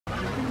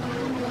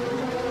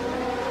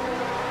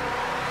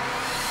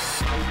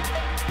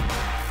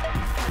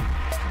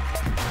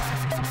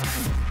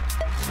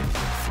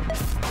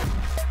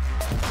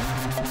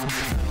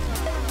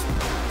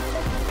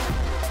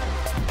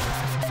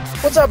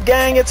What's up,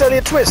 gang? It's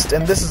Elliot Twist,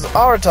 and this is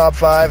our top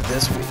 5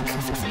 this week.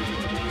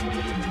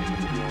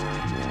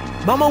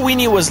 Mama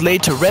Winnie was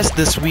laid to rest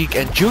this week,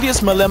 and Julius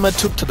Malema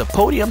took to the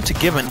podium to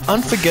give an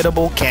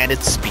unforgettable,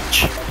 candid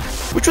speech,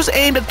 which was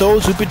aimed at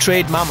those who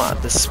betrayed Mama.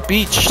 The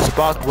speech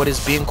sparked what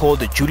is being called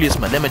the Julius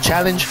Malema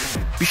Challenge.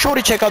 Be sure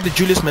to check out the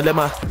Julius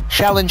Malema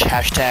Challenge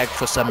hashtag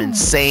for some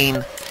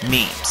insane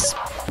memes.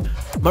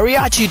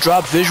 Mariachi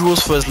dropped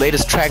visuals for his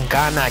latest track,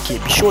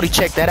 Ngaanake. Be sure to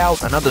check that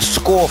out. Another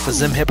score for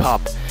Zim Hip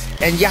Hop.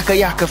 And Yaka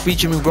Yaka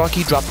featuring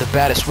Roki dropped the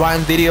baddest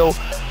rhyme video.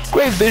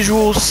 Great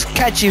visuals,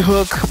 catchy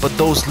hook, but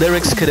those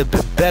lyrics could have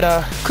been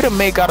better. Couldn't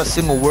make out a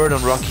single word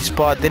on Rocky's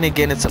part. Then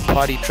again, it's a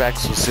party track,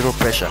 so zero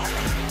pressure.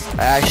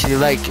 I actually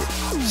like it.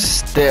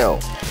 Still.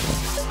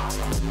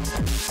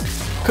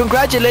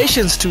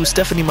 Congratulations to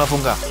Stephanie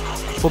Mavunga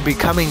for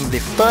becoming the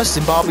first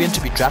Zimbabwean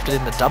to be drafted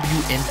in the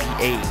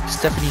WNBA.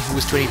 Stephanie, who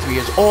is 23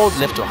 years old,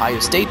 left Ohio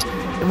State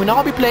and will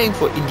now be playing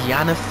for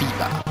Indiana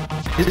Fever.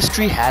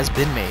 History has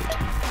been made.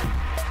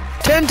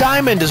 Tehn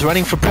Diamond is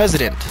running for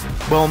president.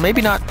 Well,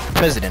 maybe not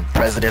president,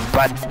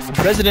 but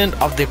president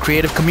of the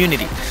creative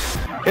community.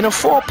 In a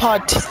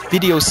 4-part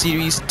video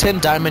series, Tehn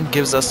Diamond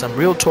gives us some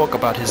real talk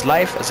about his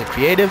life as a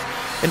creative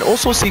and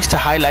also seeks to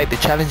highlight the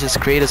challenges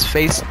creators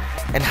face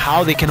and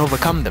how they can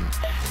overcome them.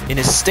 In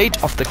his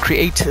State of the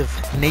Creative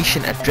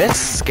Nation address,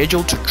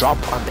 scheduled to drop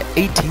on the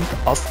 18th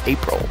of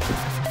April.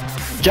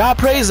 Jah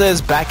Prayzah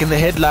is back in the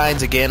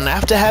headlines again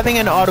after having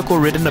an article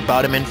written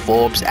about him in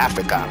Forbes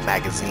Africa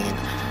magazine.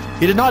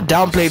 He did not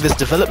downplay this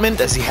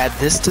development, as he had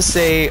this to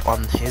say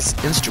on his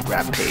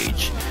Instagram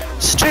page.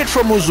 Straight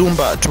from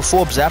Muzumba to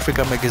Forbes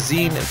Africa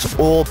magazine, it's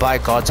all by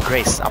God's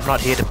grace. I'm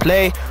not here to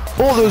play.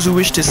 All those who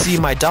wish to see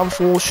my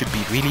downfall should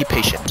be really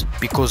patient,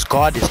 because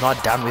God is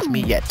not done with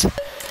me yet.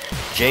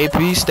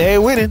 JP, stay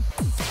winning.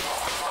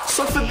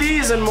 So for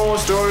these and more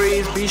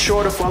stories, be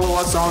sure to follow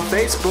us on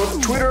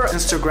Facebook, Twitter,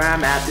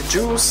 Instagram at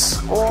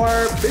Djeuce,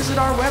 or visit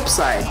our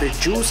website,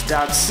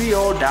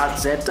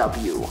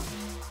 thedjuice.co.zw.